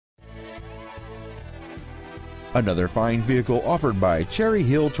Another fine vehicle offered by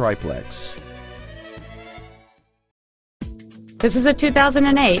CherryHillTriplex. This is a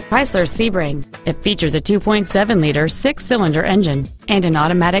 2008 Chrysler Sebring. It features a 2.7-liter six-cylinder engine and an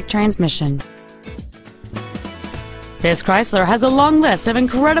automatic transmission. This Chrysler has a long list of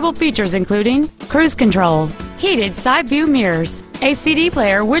incredible features including cruise control, heated side view mirrors, a CD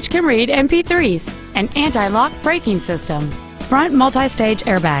player which can read MP3s, an anti-lock braking system, front multi-stage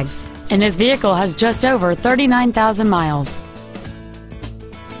airbags, and this vehicle has just over 39,000 miles.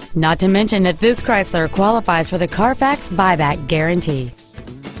 Not to mention that this Chrysler qualifies for the Carfax buyback guarantee.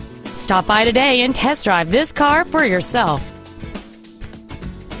 Stop by today and test drive this car for yourself.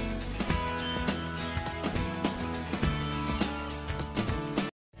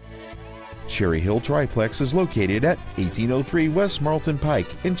 CherryHillTriplex is located at 1803 West Marlton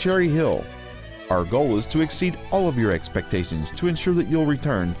Pike in Cherry Hill. Our goal is to exceed all of your expectations to ensure that you'll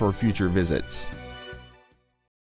return for future visits.